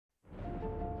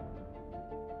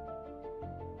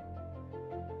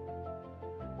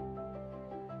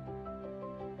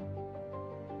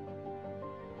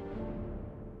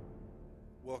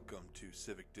Welcome to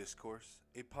Civic Discourse,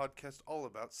 a podcast all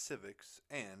about civics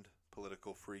and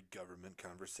political free government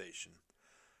conversation.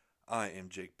 I am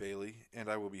Jake Bailey, and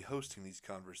I will be hosting these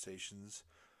conversations,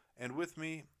 and with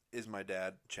me is my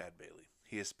dad, Chad Bailey.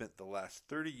 He has spent the last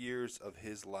 30 years of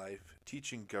his life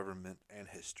teaching government and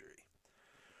history.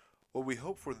 What we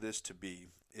hope for this to be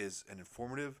is an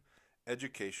informative,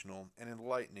 educational, and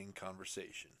enlightening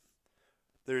conversation.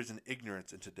 There is an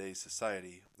ignorance in today's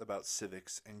society about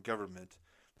civics and government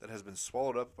that has been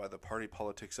swallowed up by the party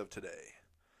politics of today.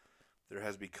 There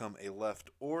has become a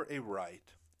left or a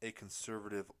right, a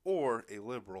conservative or a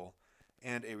liberal,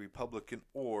 and a Republican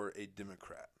or a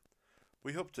Democrat.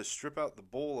 We hope to strip out the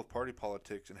bowl of party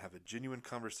politics and have a genuine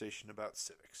conversation about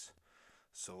civics.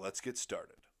 So let's get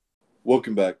started.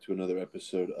 Welcome back to another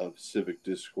episode of Civic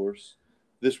Discourse.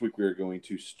 This week we are going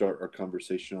to start our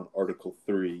conversation on Article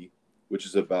 3, which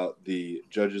is about the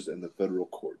judges and the federal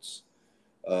courts.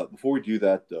 Before we do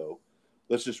that, though,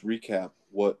 let's just recap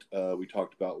what we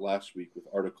talked about last week with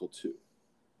Article 2.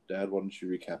 Dad, why don't you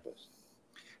recap us?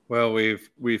 Well, we've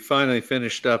finally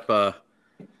finished up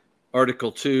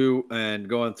Article 2 and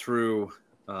going through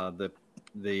the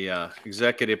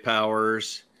executive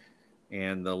powers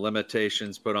and the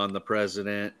limitations put on the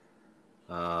president.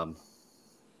 I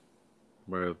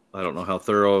don't know how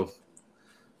thorough.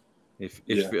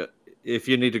 If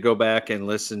you need to go back and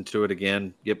listen to it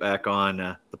again, get back on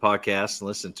the podcast and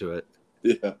listen to it.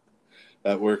 Yeah,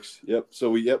 that works. Yep. So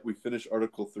we finished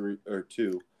Article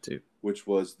 2, which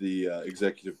was the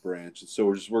executive branch. And so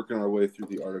we're just working our way through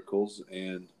the articles.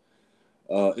 And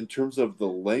in terms of the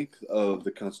length of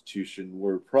the Constitution,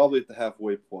 we're probably at the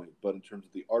halfway point. But in terms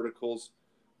of the articles,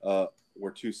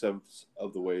 we're 2/7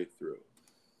 of the way through.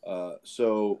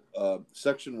 So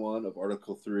Section 1 of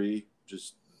Article 3,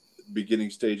 just beginning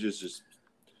stages, just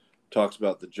talks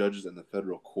about the judges and the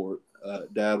federal court.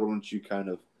 Dad, why don't you kind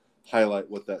of highlight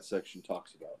what that section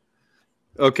talks about?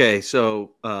 Okay,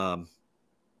 so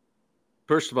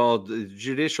first of all, the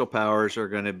judicial powers are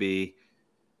going to be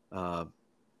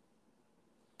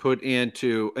put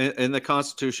into in the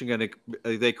Constitution.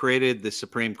 They created the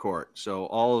Supreme Court, so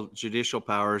all judicial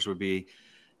powers would be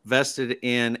vested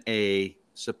in a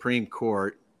Supreme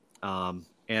Court, and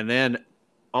then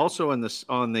also on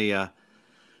the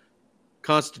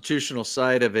constitutional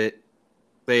side of it,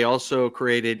 they also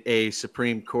created a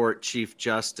Supreme Court Chief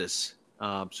Justice.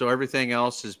 So everything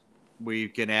else we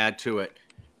can add to it.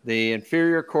 The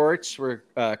inferior courts were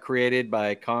created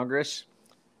by Congress,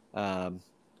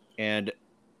 and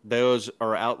those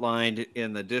are outlined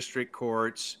in the district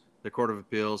courts, the Court of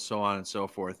Appeals, so on and so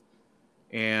forth.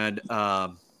 And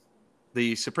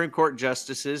the Supreme Court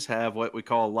justices have what we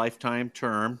call a lifetime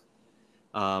term.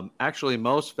 Actually,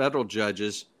 most federal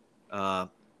judges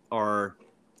are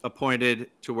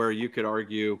appointed to where you could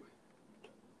argue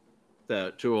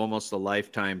that to almost a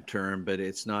lifetime term, but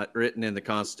it's not written in the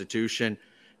Constitution.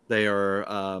 They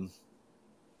are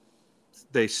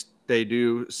they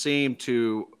do seem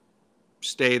to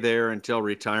stay there until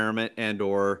retirement and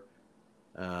or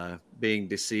being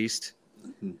deceased.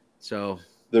 Mm-hmm. So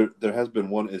there has been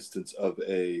one instance of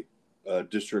a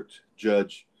district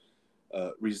judge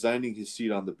resigning his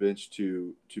seat on the bench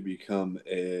to become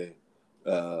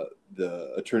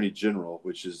the Attorney General,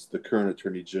 which is the current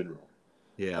Attorney General.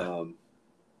 Yeah. I'm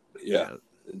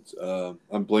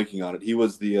blanking on it. He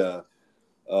was the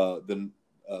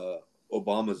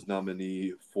Obama's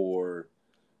nominee for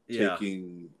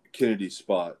taking Kennedy's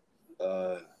spot.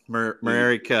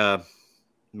 Merrick Garland.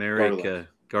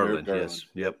 Yes.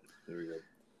 Yep. There we go.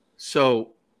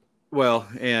 So, well,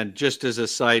 and just as a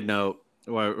side note,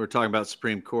 while we're talking about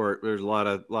Supreme Court, there's a lot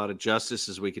of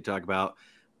justices we could talk about,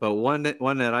 but one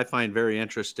that I find very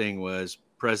interesting was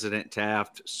President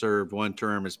Taft served one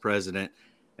term as president,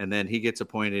 and then he gets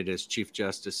appointed as Chief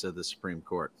Justice of the Supreme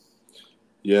Court.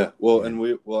 Yeah, well, and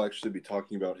we'll actually be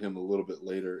talking about him a little bit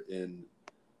later in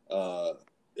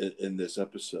this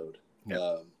episode.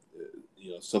 Yep.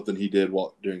 Something he did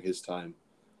during his time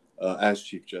as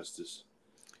Chief Justice.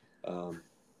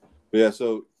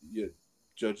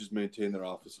 Judges maintain their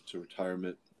office until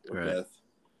retirement or death.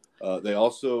 They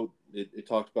also, it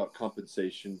talks about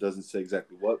compensation. Doesn't say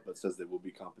exactly what, but says they will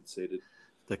be compensated.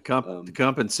 The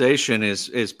compensation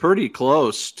is pretty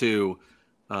close to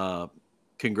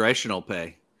congressional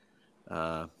pay.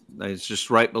 It's just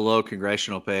right below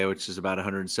congressional pay, which is about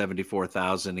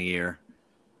 $174,000 a year.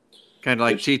 Kind of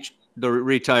like the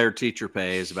retired teacher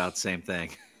pay is about the same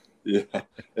thing. Yeah,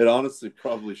 it honestly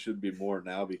probably should be more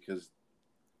now because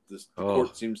the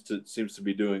court seems to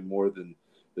be doing more than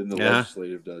the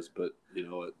legislative does. But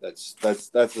that's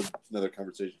another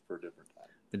conversation for a different time.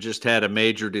 just had a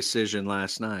major decision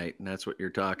last night, and that's what you're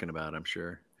talking about, I'm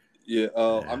sure. Yeah,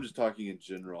 I'm just talking in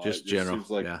general. Just It general,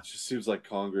 just seems like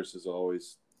Congress is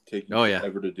always taking Oh, yeah.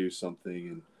 forever to do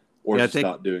something, or Yeah, I just think-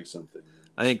 not doing something.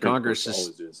 I think Supreme Congress Court's is-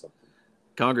 always doing something.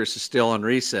 Congress is still on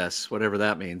recess, whatever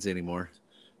that means anymore.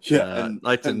 Yeah, I'd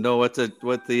like to know what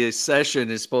the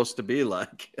session is supposed to be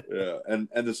like. Yeah, and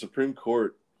the Supreme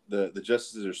Court, the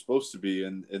justices are supposed to be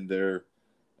in their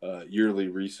yearly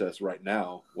recess right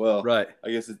now. Well, Right.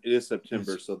 I guess it is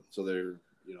September, so they're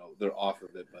they're off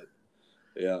of it, but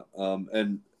yeah,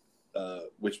 and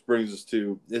which brings us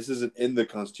to, this isn't in the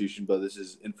Constitution, but this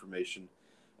is information.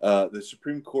 The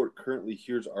Supreme Court currently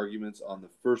hears arguments on the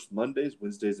first Mondays,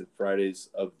 Wednesdays, and Fridays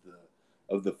of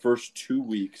the first 2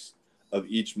 weeks of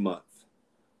each month,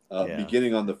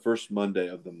 beginning on the first Monday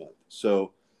of the month.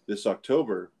 So this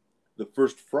October, the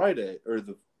first Friday, or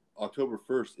the October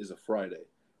 1st, is a Friday.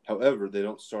 However, they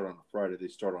don't start on a Friday; they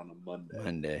start on a Monday.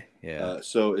 Monday, yeah.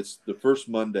 So it's the first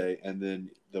Monday, and then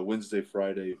the Wednesday,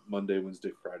 Friday, Monday,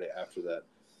 Wednesday, Friday after that.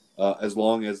 As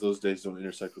long as those days don't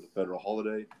intersect with a federal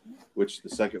holiday, which the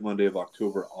second Monday of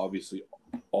October obviously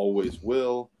always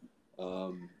will.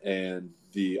 And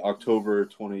the October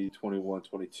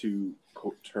 2021-22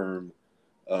 term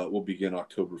will begin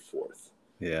October 4th.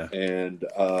 Yeah. And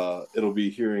it'll be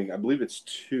hearing, I believe it's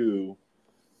two.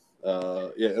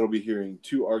 It'll be hearing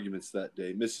two arguments that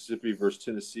day: Mississippi versus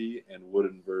Tennessee and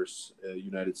Wooden versus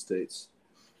United States.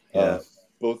 Yeah.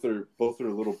 Both are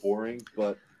a little boring,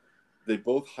 but they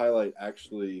both highlight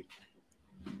actually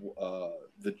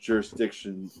the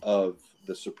jurisdiction of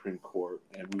the Supreme Court,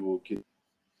 and we will get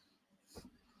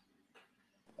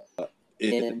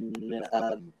in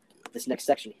this next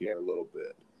section here a little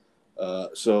bit.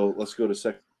 So let's go to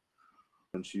section.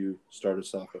 Why don't you start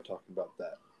us off by talking about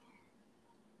that?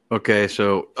 Okay,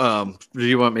 so do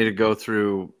you want me to go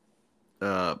through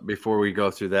before we go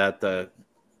through that the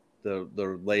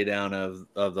laydown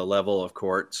of the level of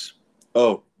courts?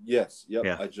 Oh, yes. Yep.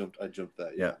 Yeah. I jumped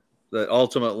that. Yeah. That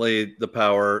ultimately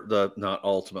not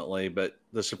ultimately, but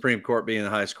the Supreme Court being the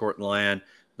highest court in the land.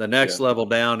 The next level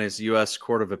down is U.S.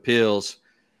 Court of Appeals,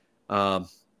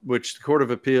 which the Court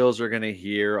of Appeals are going to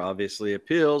hear, obviously,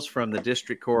 appeals from the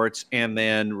district courts and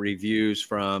then reviews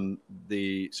from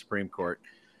the Supreme Court.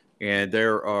 And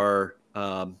there are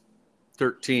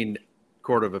 13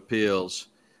 Court of Appeals,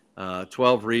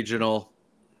 12 regional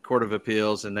Court of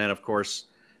Appeals, and then, of course,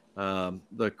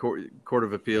 the Court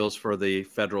of Appeals for the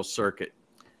Federal Circuit.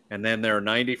 And then there are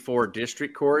 94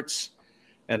 district courts,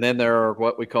 and then there are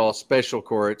what we call special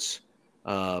courts,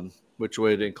 which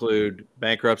would include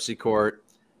bankruptcy court,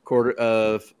 Court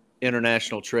of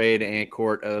International Trade, and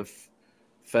Court of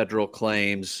Federal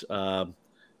Claims,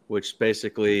 which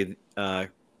basically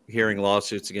hearing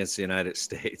lawsuits against the United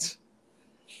States.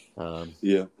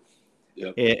 Yeah.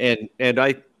 And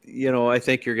I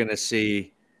think you're going to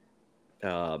see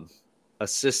a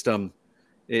system.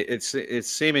 It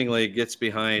seemingly gets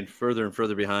behind further and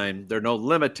further behind. There are no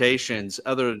limitations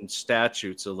other than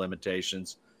statutes of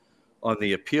limitations on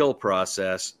the appeal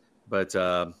process, but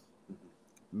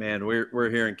man, we're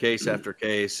hearing case after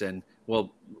case, and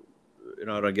well,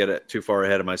 I don't get it too far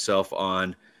ahead of myself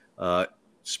on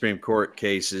Supreme Court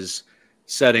cases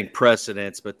setting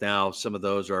precedents, but now some of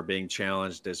those are being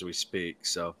challenged as we speak.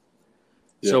 So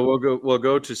we'll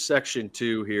go to section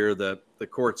 2 here, the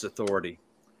court's authority.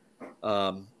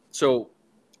 So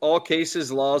all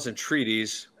cases, laws, and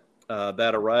treaties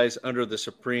that arise under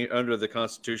the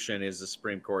Constitution is the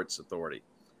Supreme Court's authority,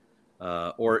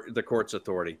 or the court's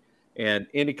authority. And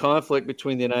any conflict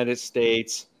between the United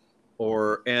States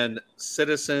and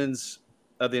citizens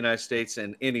of the United States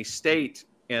and any state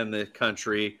and the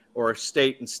country, or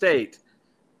state and state,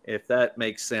 if that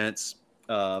makes sense,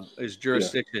 is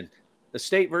jurisdiction. Yeah. The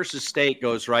state versus state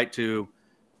goes right to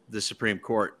the Supreme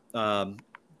Court.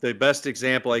 The best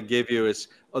example I give you is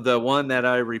the one that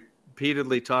I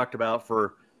repeatedly talked about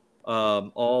for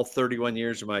all 31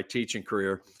 years of my teaching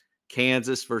career: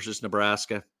 Kansas versus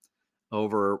Nebraska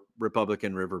over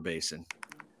Republican River Basin.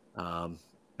 And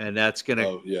that's going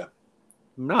to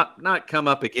not come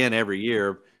up again every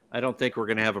year. I don't think we're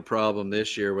going to have a problem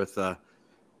this year with the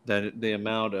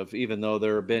amount of, even though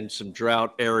there have been some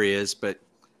drought areas, but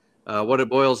what it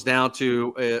boils down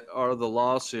to are the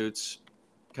lawsuits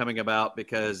coming about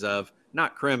because of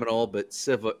not criminal, but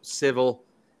civil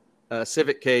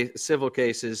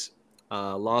cases,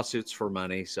 lawsuits for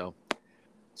money.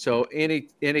 So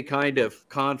any kind of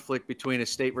conflict between a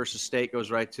state versus state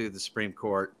goes right to the Supreme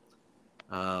Court.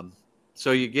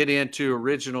 So you get into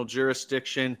original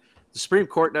jurisdiction. The Supreme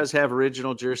Court does have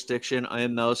original jurisdiction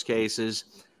in those cases.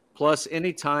 Plus,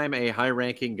 anytime a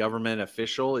high-ranking government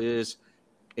official is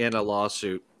in a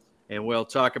lawsuit. And we'll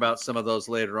talk about some of those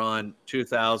later on.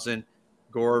 2000,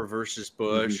 Gore versus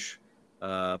Bush,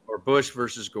 or Bush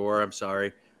versus Gore, I'm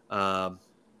sorry. And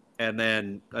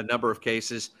then a number of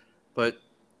cases. But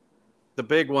the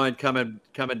big one coming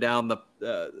down that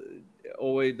I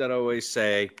always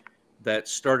say that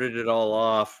started it all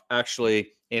off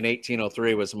actually in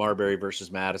 1803 was Marbury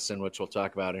versus Madison, which we'll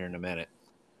talk about here in a minute.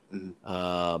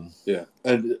 Yeah,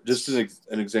 and just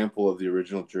an example of the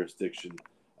original jurisdiction.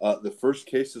 The first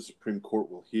case the Supreme Court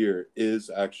will hear is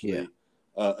actually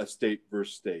a state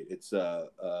versus state. It's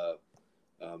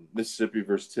Mississippi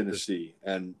versus Tennessee,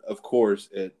 and of course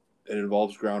it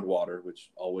involves groundwater,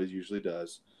 which always usually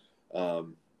does.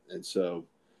 And so,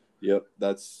 yep,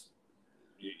 that's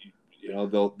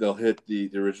they'll hit the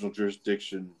original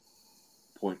jurisdiction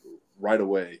point right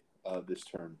away this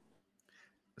term.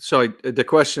 So the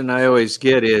question I always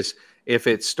get is, if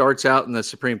it starts out in the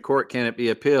Supreme Court, can it be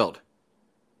appealed?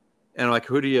 And I'm like,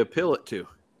 who do you appeal it to?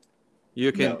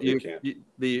 You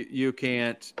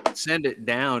can't send it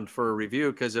down for a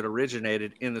review because it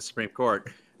originated in the Supreme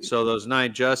Court. So those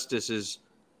 9 justices,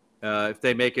 if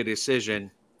they make a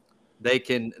decision, they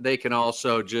can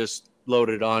also just load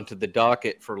it onto the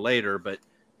docket for later. But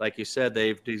like you said,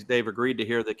 they've agreed to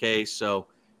hear the case, so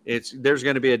there's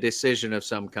going to be a decision of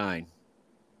some kind.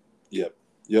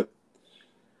 Yep.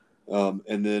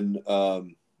 And then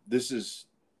this is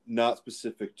not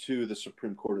specific to the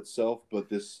Supreme Court itself, but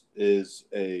this is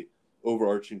a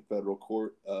overarching federal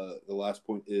court. The last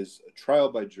point is a trial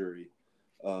by jury.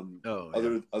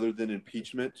 Other than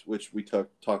impeachment, which we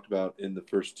talked about in the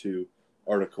first 2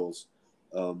 articles,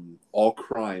 all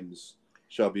crimes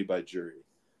shall be by jury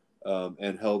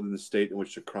and held in the state in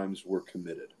which the crimes were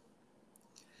committed.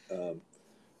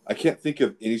 I can't think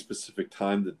of any specific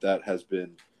time that has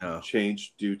been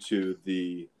changed due to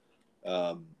the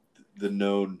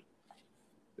known,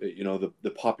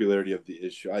 the popularity of the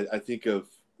issue. I think of,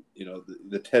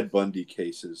 the Ted Bundy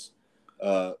cases.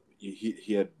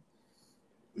 He had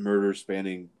murder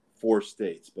spanning 4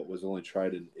 states, but was only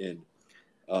tried in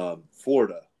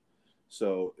Florida.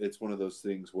 So it's one of those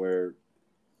things where,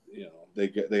 they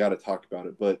got to talk about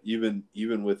it. But even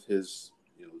with his,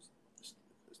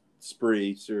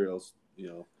 serial,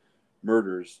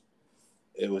 murders,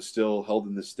 it was still held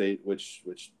in the state which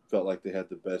felt like they had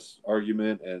the best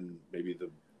argument and maybe the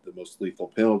most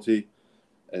lethal penalty.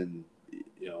 And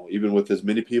even with as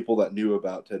many people that knew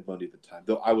about Ted Bundy at the time,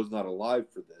 though I was not alive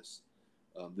for this,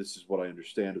 this is what I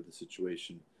understand of the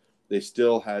situation. They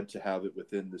still had to have it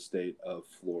within the state of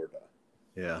Florida.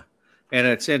 Yeah, and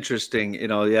it's interesting.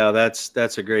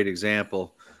 That's a great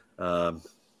example. You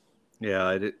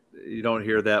don't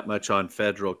hear that much on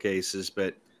federal cases,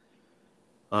 but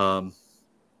on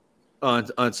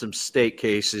some state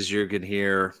cases, you can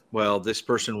hear, well, this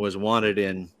person was wanted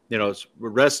in,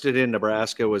 arrested in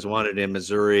Nebraska, was wanted in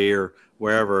Missouri or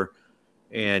wherever.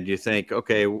 And you think,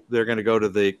 okay, they're going to go to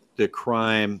the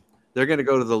crime. They're going to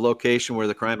go to the location where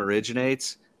the crime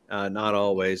originates. Not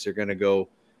always. They're going to go,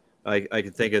 I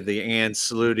can think of the Ann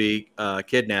Sluty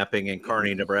kidnapping in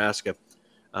Kearney, Nebraska,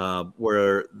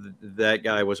 where that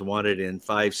guy was wanted in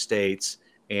 5 states,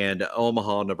 and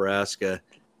Omaha, Nebraska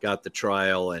got the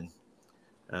trial. And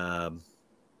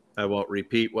I won't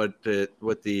repeat what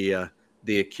the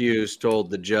accused told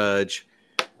the judge,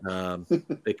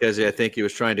 because I think he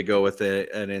was trying to go with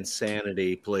an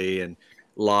insanity plea and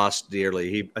lost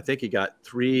dearly. I think he got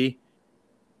 3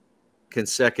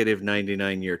 consecutive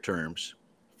 99-year terms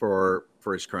for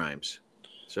his crimes.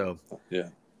 So yeah,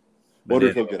 wonder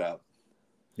if he'll get out.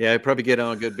 Yeah, he'd probably get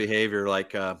on good behavior,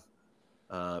 like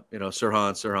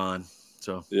Sirhan.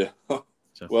 So yeah.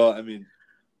 Well, I mean,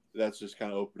 that's just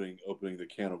kind of opening the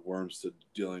can of worms to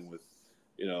dealing with,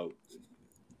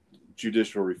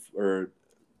 judicial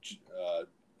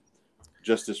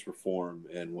justice reform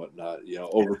and whatnot.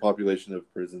 Overpopulation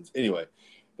of prisons. Anyway,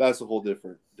 that's a whole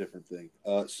different thing.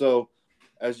 So,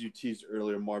 as you teased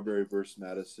earlier, Marbury versus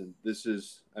Madison. This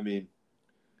is, I mean,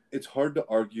 it's hard to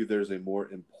argue there's a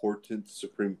more important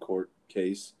Supreme Court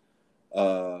case,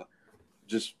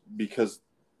 just because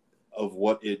of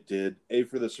what it did, A,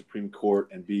 for the Supreme Court,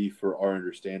 and B, for our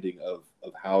understanding of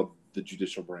how the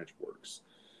judicial branch works.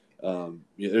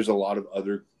 There's a lot of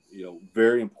other,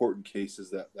 very important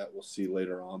cases that we'll see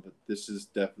later on, but this is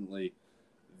definitely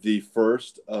the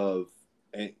first of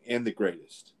and the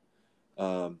greatest.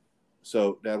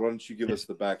 So, Dad, why don't you give us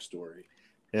the backstory?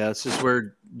 Yeah, this is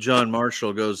where John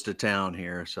Marshall goes to town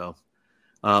here. So,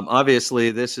 obviously,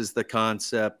 this is the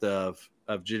concept of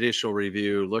judicial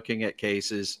review, looking at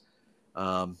cases,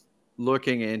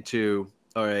 looking into,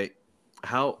 all right,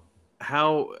 how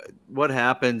what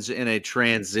happens in a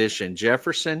transition.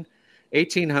 Jefferson,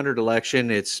 1800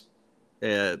 election.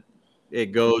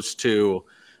 It goes to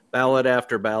ballot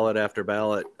after ballot after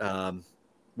ballot,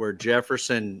 where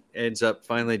Jefferson ends up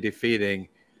finally defeating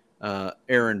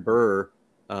Aaron Burr,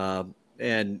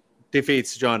 and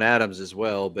defeats John Adams as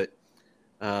well. But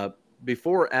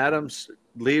before Adams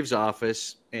leaves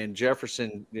office and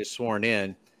Jefferson is sworn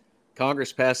in,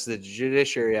 Congress passed the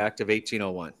Judiciary Act of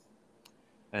 1801.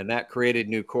 And that created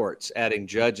new courts, adding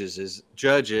judges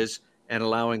and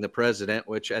allowing the president,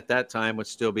 which at that time would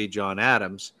still be John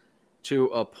Adams, to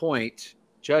appoint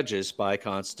judges by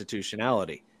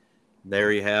constitutionality.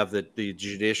 There you have the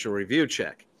judicial review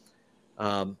check.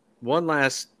 One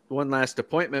last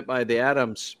appointment by the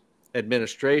Adams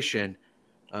administration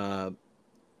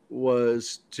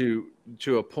was to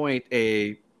appoint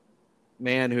a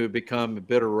man who had become a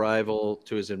bitter rival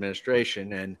to his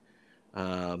administration, and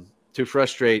to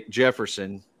frustrate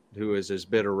Jefferson, who is his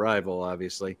bitter rival,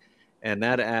 obviously. And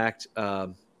that act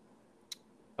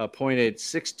appointed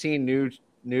 16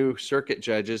 new circuit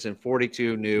judges and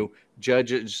 42 new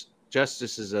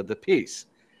justices of the peace.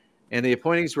 And the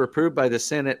appointings were approved by the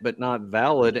Senate, but not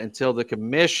valid until the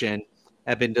commission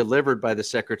had been delivered by the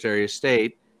Secretary of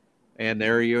State. And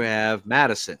there you have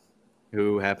Madison,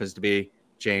 who happens to be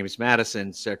James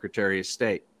Madison, Secretary of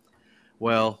State.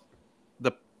 Well,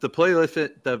 the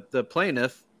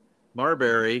plaintiff,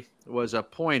 Marbury, was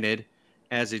appointed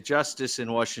as a justice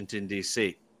in Washington,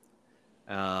 D.C.,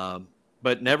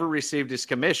 but never received his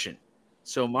commission.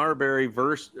 So Marbury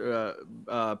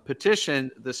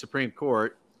petitioned the Supreme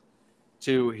Court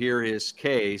to hear his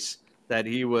case that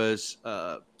he was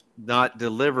not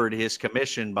delivered his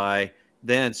commission by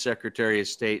then Secretary of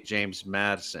State James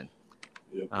Madison.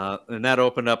 Yep. And that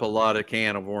opened up a lot of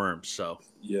can of worms. So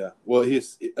yeah, well,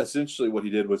 he's essentially what he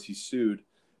did was he sued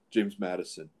James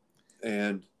Madison,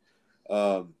 and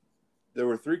there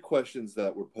were 3 questions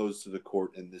that were posed to the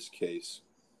court in this case.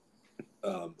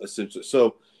 Essentially,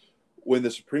 so when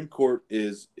the Supreme Court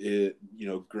grants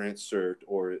cert,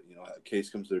 or a case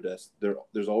comes to their desk,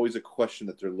 there's always a question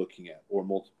that they're looking at, or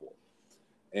multiple,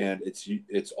 and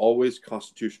it's always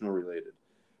constitutional related.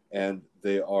 And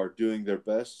they are doing their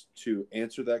best to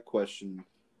answer that question,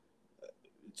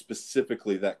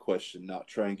 specifically that question, not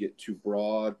try and get too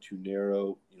broad, too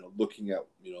narrow, looking at,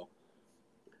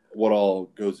 what all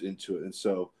goes into it. And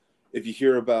so if you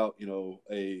hear about,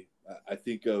 I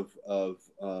think of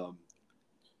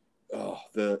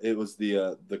it was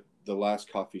the last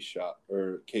coffee shop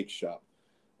or cake shop.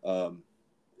 The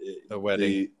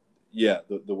wedding.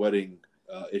 The wedding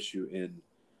issue in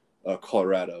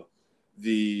Colorado.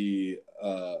 The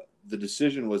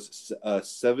decision was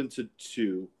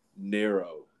 7-2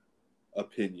 narrow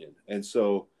opinion. And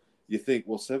so you think,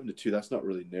 well, 7-2, that's not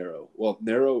really narrow. Well,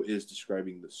 narrow is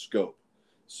describing the scope.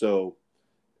 So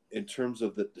in terms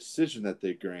of the decision that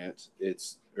they grant, they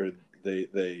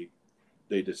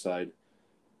decide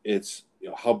it's,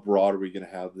 how broad are we going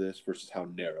to have this versus how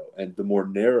narrow? And the more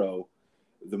narrow,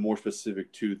 the more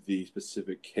specific to the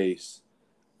specific case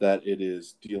that it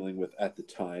is dealing with at the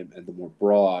time, and the more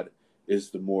broad is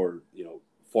the more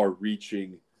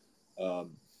far-reaching,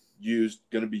 going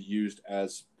to be used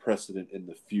as precedent in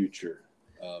the future.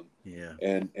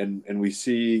 And we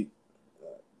see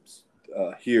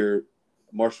here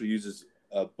Marshall uses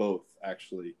both,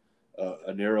 actually,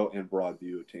 a narrow and broad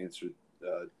view to answer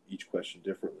each question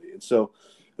differently. And so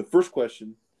the first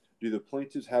question: do the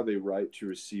plaintiffs have a right to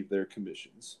receive their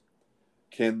commissions?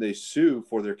 Can they sue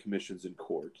for their commissions in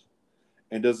court?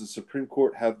 And does the Supreme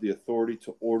Court have the authority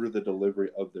to order the delivery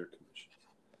of their commissions?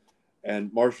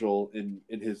 And Marshall, in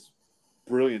his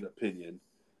brilliant opinion,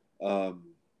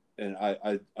 and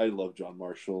I love John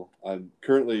Marshall. I'm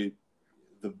currently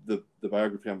the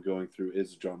biography I'm going through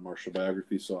is a John Marshall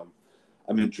biography, so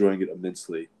I'm enjoying it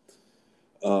immensely.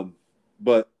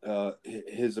 But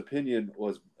his opinion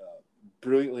was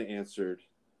brilliantly answered,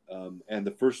 and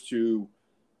the first 2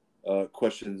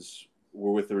 questions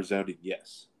were with a resounding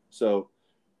yes. So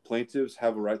plaintiffs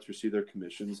have a right to receive their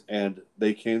commissions, and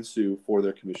they can sue for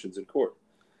their commissions in court.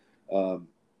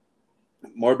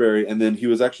 Marbury, and then he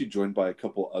was actually joined by a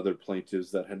couple other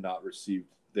plaintiffs that had not received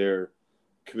their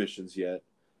commissions yet,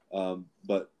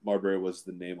 but Marbury was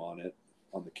the name on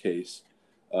the case.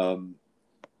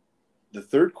 The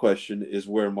third question is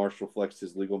where Marshall flexed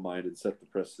his legal mind and set the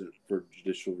precedent for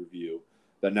judicial review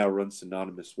that now runs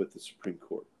synonymous with the Supreme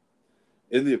Court.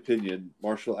 In the opinion,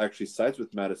 Marshall actually sides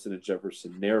with Madison and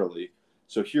Jefferson narrowly.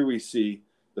 So here we see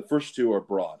the first 2 are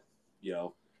broad.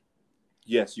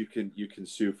 Yes, you can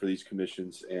sue for these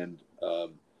commissions, and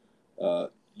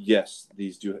yes, they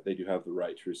do have the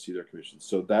right to receive their commissions.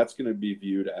 So that's going to be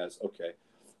viewed as, okay,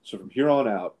 so from here on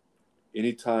out,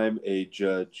 anytime a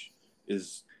judge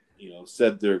is,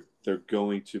 said they're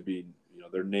going to be,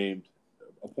 they're named,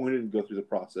 appointed, and go through the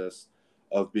process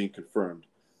of being confirmed,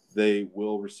 they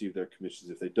will receive their commissions.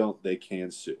 If they don't, they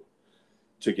can sue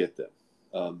to get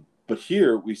them. But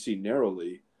here we see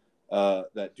narrowly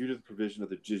that due to the provision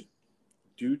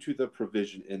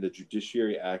in the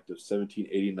Judiciary Act of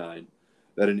 1789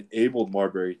 that enabled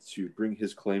Marbury to bring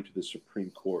his claim to the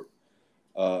Supreme Court,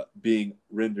 being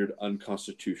rendered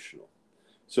unconstitutional.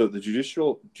 So the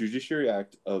Judiciary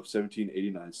Act of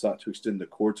 1789 sought to extend the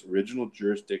court's original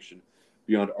jurisdiction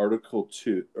beyond Article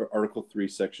 2 or Article 3,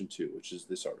 Section 2, which is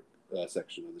this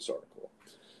section of this article.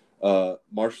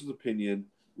 Marshall's opinion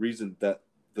reasoned that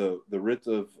the writ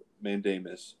of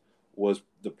mandamus was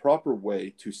the proper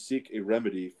way to seek a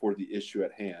remedy for the issue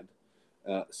at hand.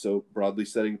 So broadly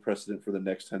setting precedent for the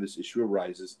next time this issue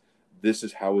arises, this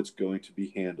is how it's going to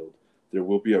be handled. There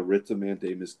will be a writ of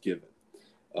mandamus given.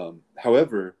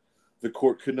 However, the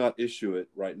court could not issue it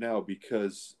right now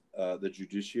because the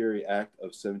Judiciary Act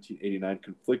of 1789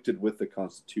 conflicted with the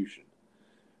Constitution.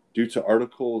 Due to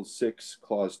Article 6,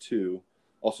 Clause 2,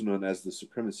 also known as the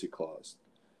Supremacy Clause,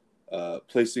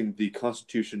 placing the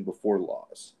Constitution before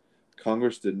laws,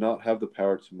 Congress did not have the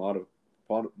power to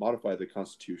modify the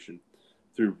Constitution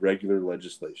through regular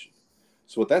legislation.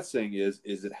 So what that's saying is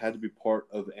it had to be part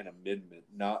of an amendment,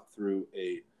 not through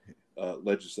a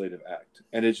legislative act.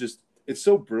 And it's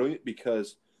so brilliant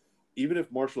because even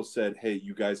if Marshall said, hey,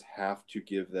 you guys have to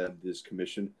give them this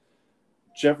commission,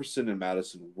 Jefferson and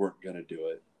Madison weren't going to do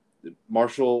it.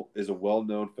 Marshall is a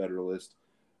well-known Federalist.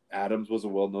 Adams was a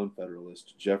well-known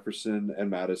Federalist. Jefferson and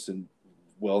Madison,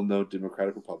 well-known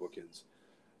Democratic Republicans.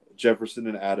 Jefferson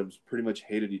and Adams pretty much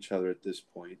hated each other at this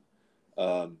point.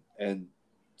 And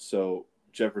so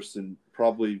Jefferson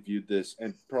probably viewed this,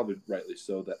 and probably rightly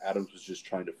so, that Adams was just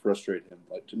trying to frustrate him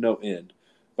to no end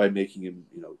by making him,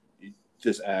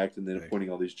 this act and then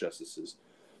appointing all these justices.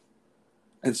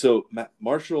 And so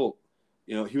Marshall,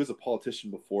 he was a politician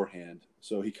beforehand,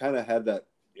 so he kind of had that,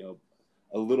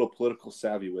 a little political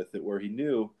savvy with it, where he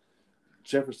knew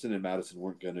Jefferson and Madison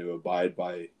weren't going to abide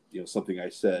by, something I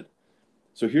said.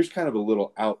 So here's kind of a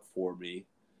little out for me,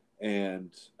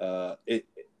 and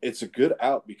it's a good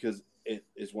out because it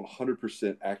is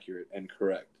 100% accurate and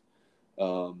correct.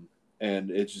 And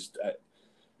it's just,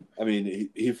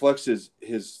 he flexes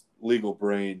his legal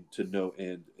brain to no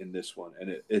end in this one,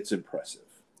 and it's impressive.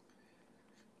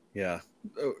 Yeah,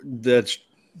 that's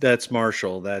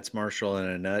Marshall. That's Marshall in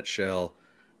a nutshell.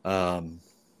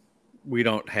 We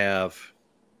have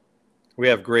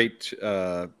great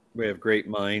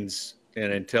minds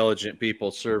and intelligent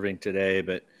people serving today,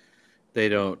 but they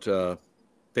don't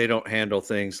handle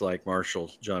things like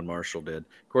John Marshall did.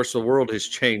 Of course, the world has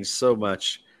changed so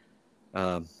much.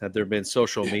 Had there been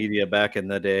social media back in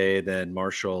the day, then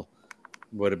Marshall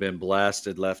would have been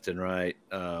blasted left and right,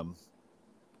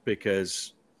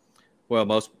 because, I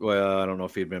don't know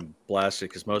if he'd been blasted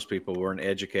because most people weren't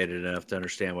educated enough to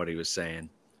understand what he was saying.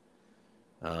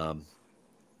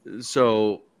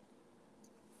 So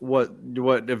what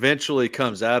eventually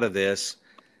comes out of this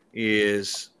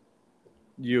is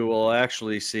you will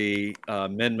actually see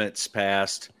amendments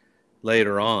passed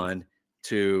later on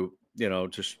to,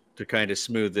 just to kind of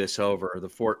smooth this over.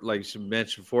 Like you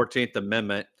mentioned, 14th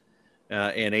Amendment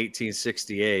in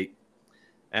 1868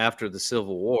 after the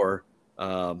Civil War.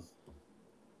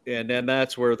 And then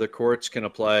that's where the courts can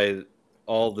apply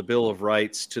all the Bill of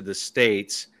Rights to the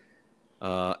states,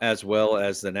 as well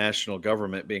as the national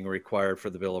government being required for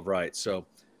the Bill of Rights. So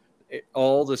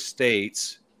all the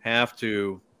states have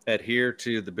to adhere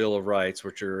to the Bill of Rights,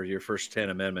 which are your first 10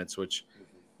 amendments, which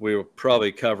we will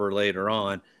probably cover later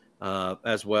on,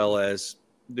 as well as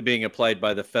being applied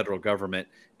by the federal government.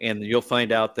 And you'll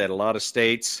find out that a lot of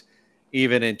states,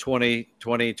 even in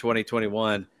 2020,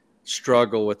 2021,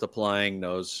 struggle with applying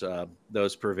those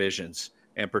provisions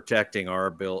and protecting our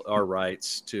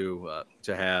rights to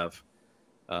have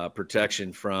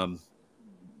protection from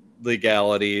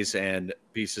legalities and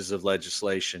pieces of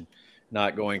legislation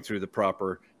not going through the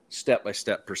proper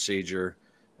step-by-step procedure,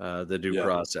 the due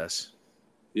process.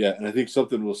 Yeah, and I think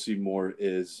something we'll see more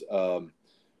is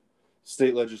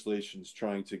state legislations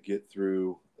trying to get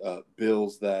through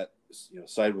bills that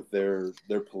side with their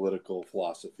political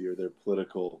philosophy or their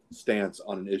political stance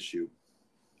on an issue,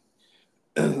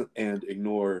 and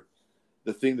ignore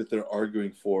the thing that they're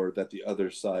arguing for that the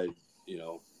other side,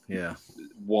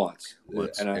 wants.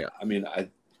 And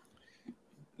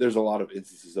there's a lot of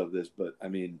instances of this, but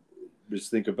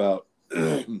just think about,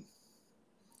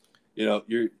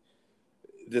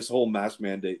 this whole mask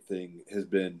mandate thing has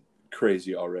been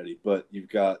crazy already. But you've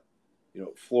got,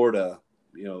 Florida,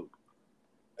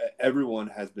 everyone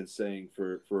has been saying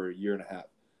for a year and a half,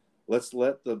 let's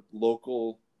let the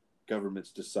local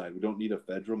governments decide. We don't need a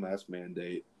federal mask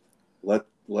mandate. Let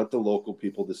the local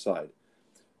people decide.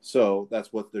 So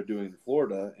that's what they're doing in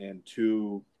Florida, and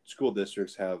 2 school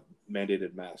districts have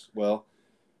mandated masks. Well,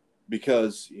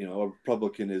 because a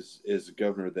Republican is a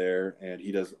governor there, and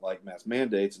he doesn't like mask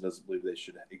mandates and doesn't believe they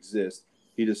should exist,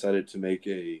 he decided to make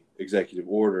a executive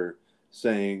order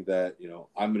saying that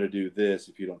I'm going to do this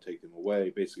if you don't take them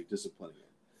away, basically disciplining them.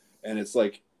 And it's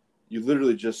like you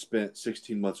literally just spent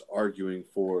 16 months arguing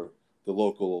for the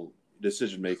local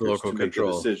decision makers to make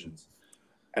the decisions,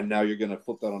 and now you're going to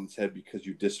flip that on its head because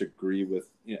you disagree with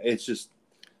it's just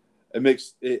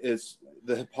it's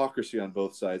the hypocrisy on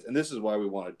both sides. And this is why we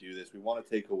want to do this. We want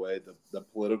to take away the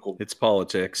political. It's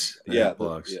politics.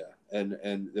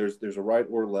 And there's a right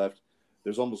or left.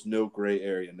 There's almost no gray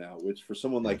area now, which for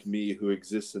someone like me who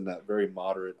exists in that very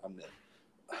moderate,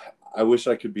 I wish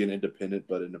I could be an independent,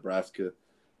 but in Nebraska,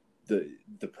 the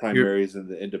primaries and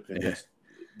the independents,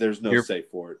 there's no say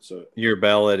for it. So your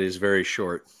ballot is very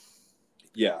short.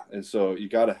 Yeah, and so you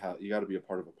got to be a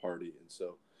part of a party, and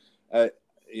so,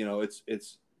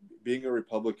 it's being a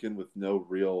Republican with no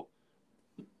real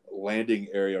landing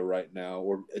area right now,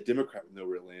 or a Democrat with no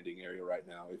real landing area right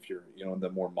now. If you're in the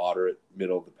more moderate,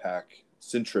 middle of the pack,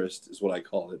 centrist is what I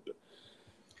call it, but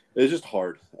it's just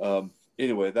hard.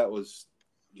 Anyway, that was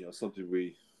something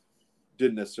we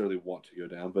didn't necessarily want to go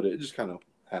down, but it just kind of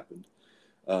happened.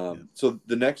 So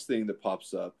the next thing that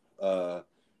pops up,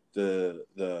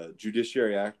 the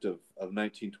Judiciary Act of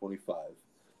 1925,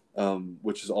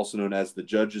 which is also known as the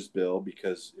Judges Bill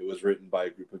because it was written by a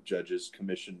group of judges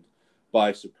commissioned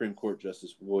by Supreme Court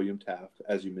Justice William Taft,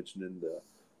 as you mentioned in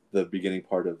the beginning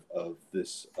part of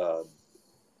this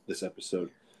this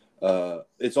episode.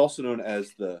 It's also known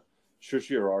as the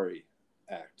Certiorari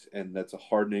Act, and that's a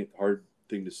hard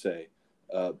thing to say.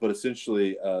 But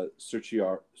essentially,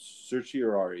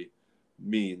 certiorari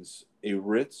means a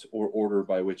writ or order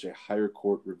by which a higher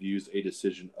court reviews a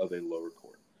decision of a lower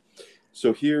court.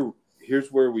 So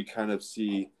here's where we kind of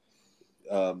see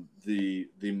the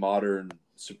modern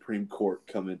Supreme Court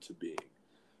come into being.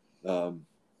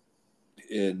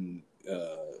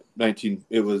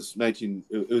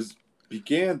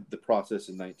 Began the process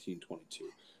in 1922,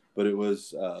 but it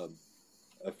was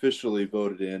officially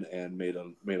voted in and made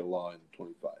a law in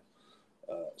 25.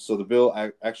 So the bill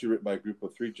actually written by a group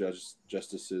of 3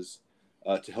 justices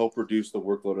to help reduce the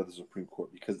workload of the Supreme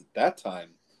Court, because at that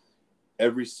time,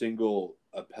 every single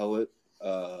appellate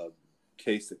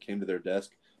case that came to their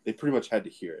desk, they pretty much had to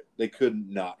hear it. They could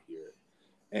not hear it.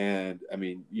 And I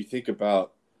mean, you think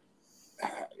about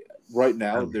right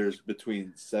now, there's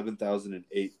between 7,000 and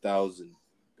 8,000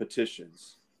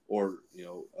 petitions or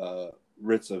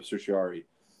writs of certiorari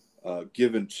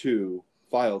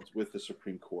filed with the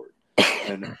Supreme Court,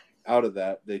 and out of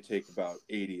that they take about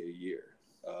 80 a year.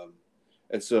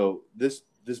 And so this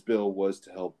bill was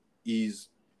to help ease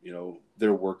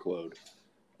their workload,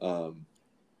 and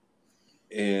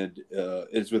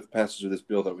it's with the passage of this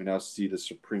bill that we now see the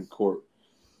Supreme Court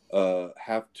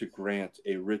have to grant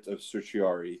a writ of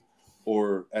certiorari,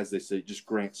 or as they say, just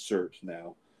grant cert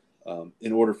now,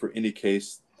 in order for any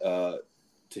case to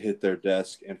hit their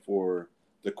desk and for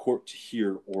the court to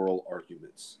hear oral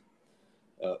arguments.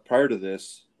 Prior to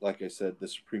this, like I said, the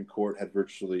Supreme Court had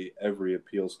virtually every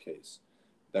appeals case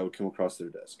that would come across their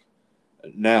desk.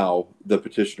 Now, the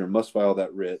petitioner must file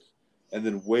that writ and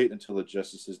then wait until the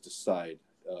justices decide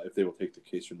if they will take the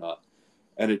case or not.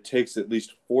 And it takes at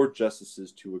least 4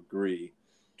 justices to agree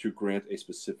to grant a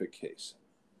specific case.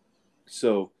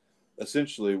 So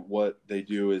essentially what they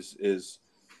do is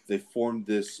they form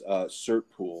this cert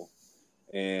pool,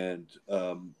 and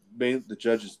the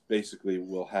judges basically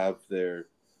will have their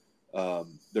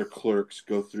clerks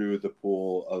go through the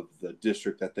pool of the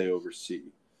district that they oversee.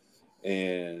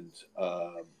 And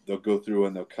they'll go through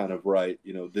and they'll kind of write,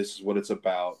 this is what it's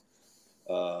about.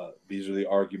 These are the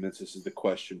arguments. This is the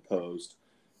question posed.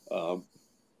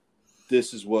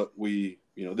 This is what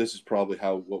this is probably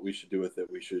what we should do with it.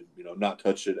 We should, not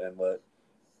touch it and let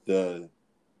the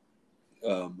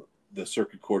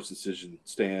circuit court's decision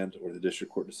stand, or the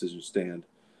district court decision stand,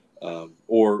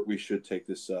 or we should take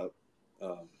this up,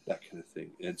 that kind of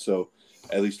thing. And so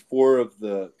at least 4 of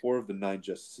the 9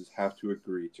 justices have to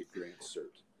agree to grant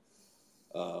cert.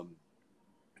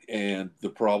 And the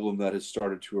problem that has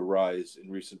started to arise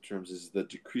in recent terms is the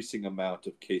decreasing amount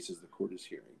of cases the court is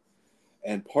hearing.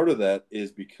 And part of that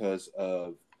is because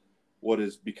of what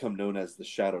has become known as the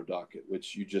shadow docket,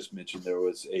 which you just mentioned. There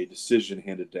was a decision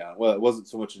handed down. Well, it wasn't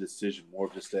so much a decision, more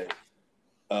of just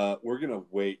we're going to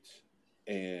wait,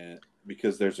 and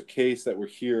because there's a case that we're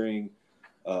hearing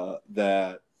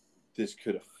that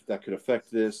could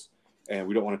affect this, and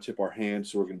we don't want to tip our hand,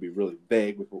 so we're going to be really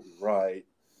vague with what we write.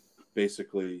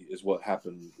 Basically, is what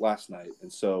happened last night,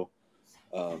 and so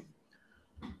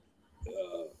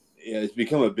it's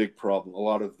become a big problem. A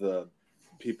lot of the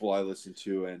people I listen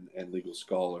to and legal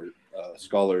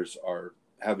scholars are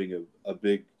having a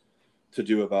big to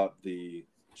do about the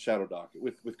shadow docket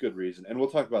with good reason, and we'll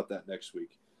talk about that next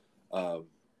week a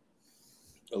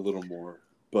little more.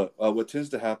 But what tends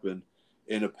to happen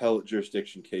in appellate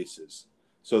jurisdiction cases,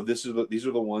 so these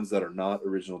are the ones that are not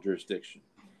original jurisdiction.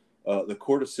 The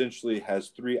court essentially has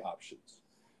three options.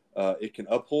 It can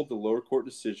uphold the lower court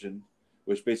decision,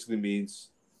 which basically means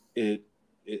the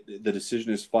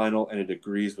decision is final and it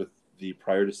agrees with the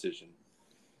prior decision.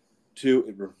 2,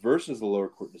 it reverses the lower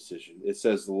court decision. It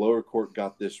says the lower court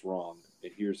got this wrong,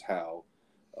 and here's how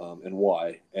and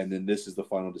why, and then this is the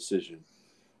final decision.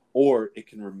 Or it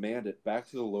can remand it back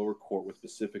to the lower court with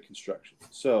specific instructions.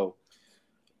 So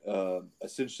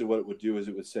essentially what it would do is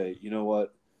it would say, you know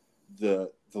what,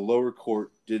 the lower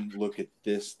court didn't look at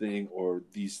this thing or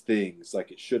these things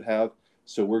like it should have,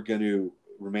 so we're going to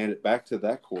remand it back to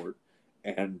that court,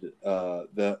 and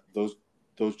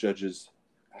those judges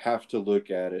have to look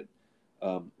at it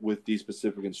with these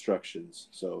specific instructions.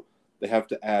 So they have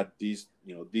to add these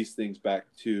things back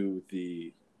to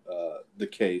the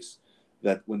case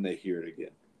that when they hear it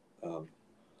again.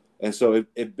 And so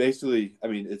it basically, I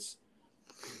mean, it's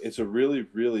a really,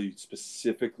 really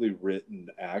specifically written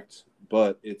act,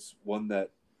 but it's one that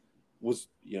was,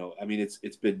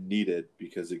 it's been needed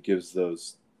because it gives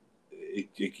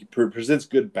it presents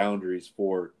good boundaries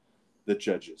for the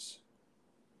judges.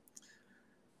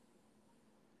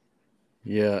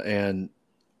 Yeah, and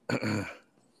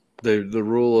the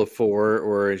rule of 4,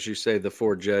 or as you say, the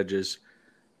 4 judges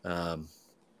to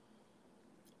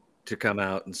come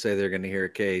out and say they're going to hear a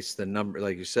case. The number,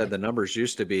 like you said, the numbers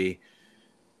used to be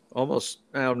almost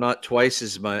not twice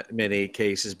as many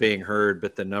cases being heard,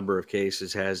 but the number of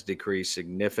cases has decreased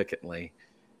significantly.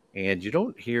 And you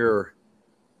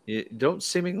don't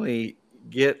seemingly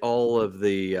get all of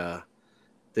the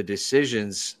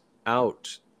decisions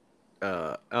out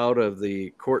of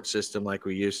the court system like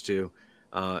we used to,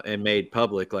 and made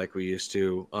public like we used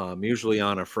to, usually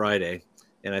on a Friday.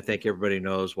 And I think everybody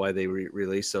knows why they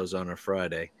release those on a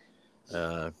Friday.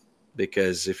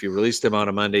 Because if you release them on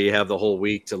a Monday, you have the whole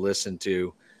week to listen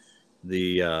to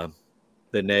the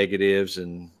negatives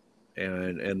and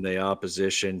the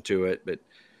opposition to it. But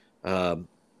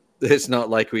it's not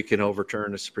like we can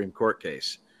overturn a Supreme Court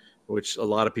case, which a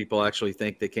lot of people actually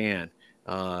think they can.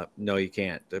 No, you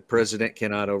can't. The president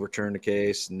cannot overturn the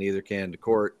case, and neither can the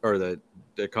court or the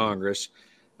Congress,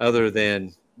 other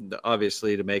than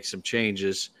obviously to make some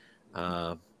changes,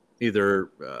 either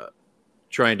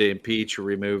trying to impeach or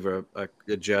remove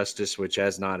a justice, which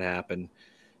has not happened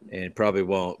and probably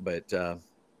won't. But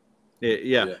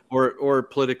or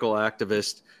political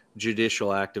activists, judicial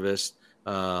activists,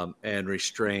 and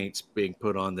restraints being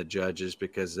put on the judges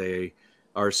because they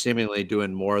are seemingly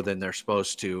doing more than they're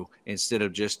supposed to. Instead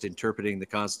of just interpreting the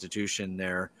Constitution,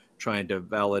 they're trying to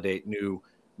validate new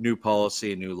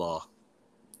policy and new law.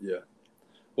 Yeah.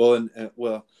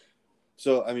 Well,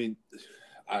 so I mean,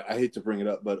 I hate to bring it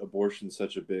up, but abortion's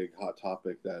such a big hot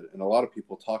topic and a lot of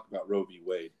people talk about Roe v.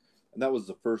 Wade, and that was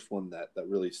the first one that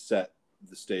really set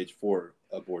the stage for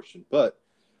abortion. But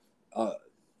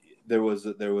there was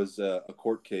a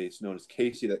court case known as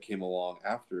Casey that came along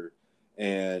after,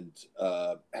 and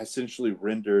essentially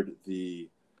rendered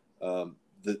I'm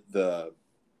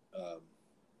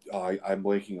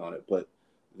blanking on it, but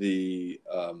the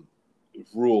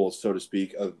rules, so to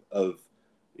speak, of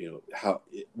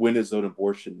when is an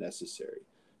abortion necessary.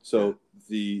 So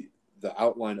the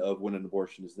outline of when an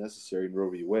abortion is necessary in Roe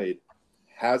v. Wade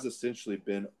has essentially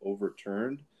been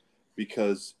overturned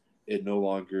because it no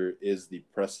longer is the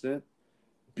precedent,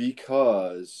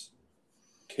 because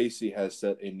Casey has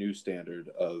set a new standard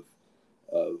of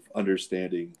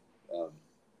understanding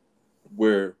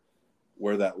where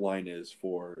that line is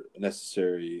for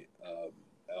necessary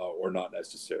or not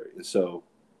necessary. And so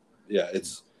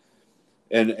it's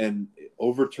and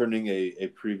overturning a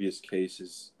previous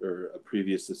case or a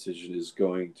previous decision is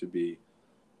going to be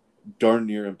darn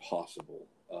near impossible.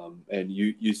 And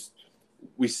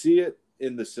we see it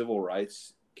in the civil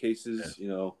rights cases,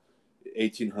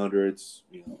 1800s,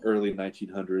 early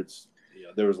 1900s,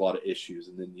 there was a lot of issues.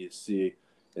 And then you see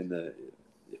in the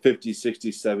 50s,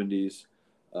 60s, 70s,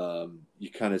 you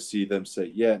kind of see them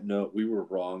say, yeah, no, we were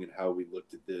wrong in how we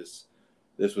looked at this.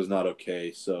 This was not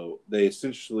okay. So they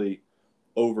essentially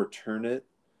overturn it,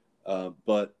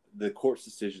 but the court's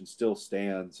decision still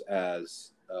stands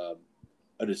as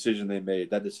a decision they made.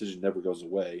 That decision never goes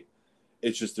away.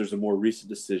 It's just there's a more recent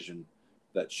decision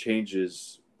that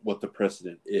changes what the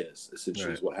precedent is, essentially,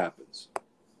 Right. is what happens.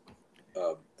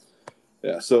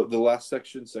 Yeah, so the last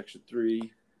section, section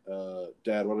 3,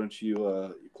 Dad, why don't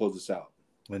you close this out?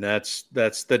 And that's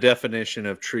the definition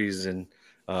of treason,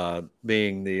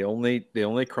 being the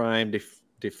only crime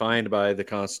defined by the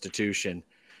Constitution,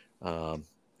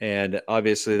 and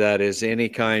obviously that is any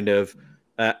kind of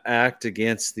act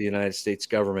against the United States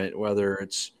government, whether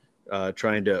it's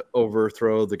trying to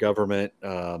overthrow the government,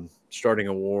 starting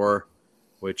a war,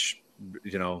 which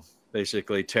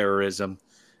basically terrorism,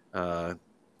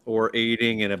 or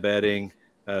aiding and abetting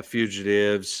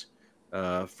fugitives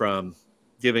from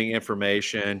giving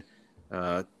information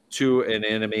to an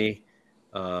enemy,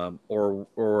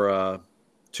 or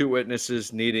two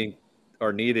witnesses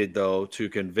are needed though to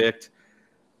convict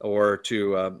or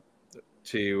to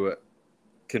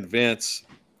convince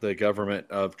the government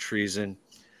of treason.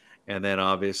 And then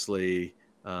obviously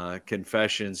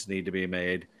confessions need to be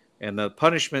made, and the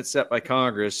punishment set by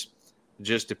Congress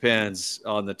just depends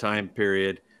on the time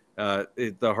period.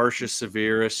 The harshest,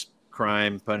 severest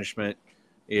crime punishment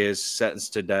is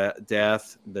sentenced to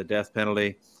death, the death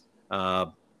penalty,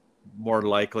 more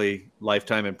likely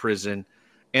lifetime in prison.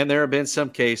 And there have been some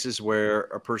cases where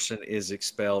a person is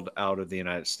expelled out of the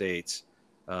United States.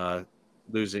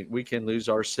 We can lose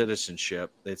our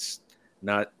citizenship. It's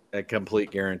not a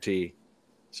complete guarantee.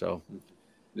 So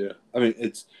Yeah, I mean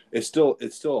it's still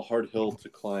a hard hill to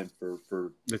climb for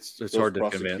it's those hard to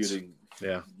convince. prosecuting,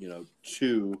 Yeah.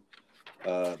 to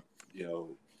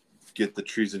get the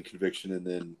treason conviction, and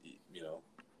then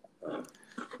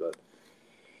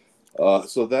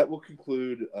so that will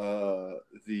conclude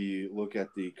the look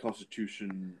at the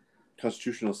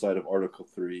constitutional side of Article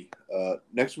 3.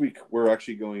 Next week we're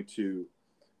actually going to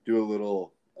do a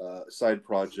little side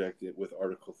project with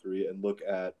Article 3 and look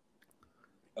at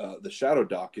the shadow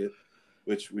docket,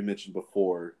 which we mentioned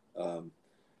before,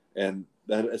 and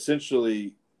that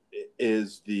essentially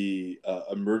is the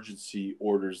emergency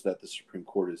orders that the Supreme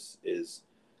Court is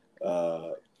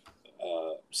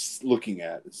looking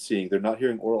at and seeing. They're not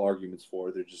hearing oral arguments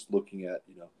for. They're just looking at,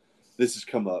 this has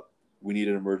come up. We need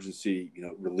an emergency,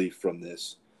 relief from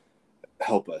this.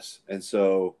 Help us. And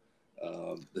so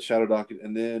the shadow docket,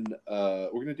 and then we're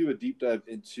going to do a deep dive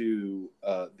into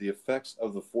the effects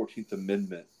of the 14th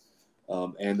Amendment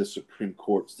and the Supreme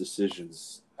Court's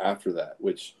decisions after that,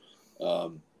 which,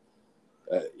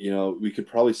 we could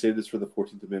probably say this for the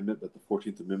 14th Amendment, but the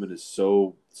 14th Amendment is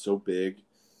so big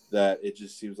that it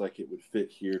just seems like it would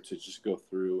fit here to just go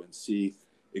through and see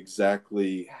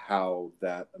exactly how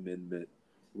that amendment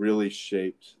really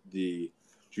shaped the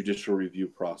judicial review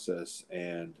process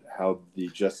and how the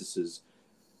justices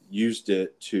used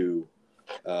it to,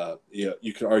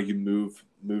 you could argue move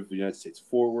the United States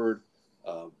forward,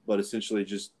 but essentially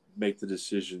just make the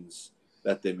decisions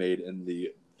that they made in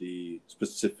the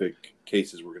specific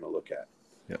cases we're going to look at.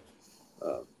 Yep.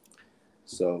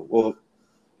 So, well,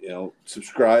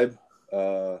 subscribe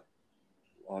on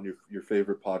your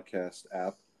favorite podcast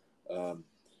app,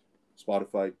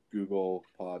 Spotify, Google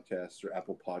Podcasts, or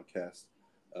Apple Podcasts.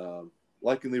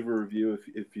 Like and leave a review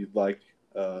if you'd like.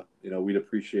 We'd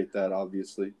appreciate that,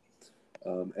 obviously.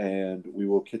 And we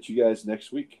will catch you guys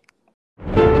next week.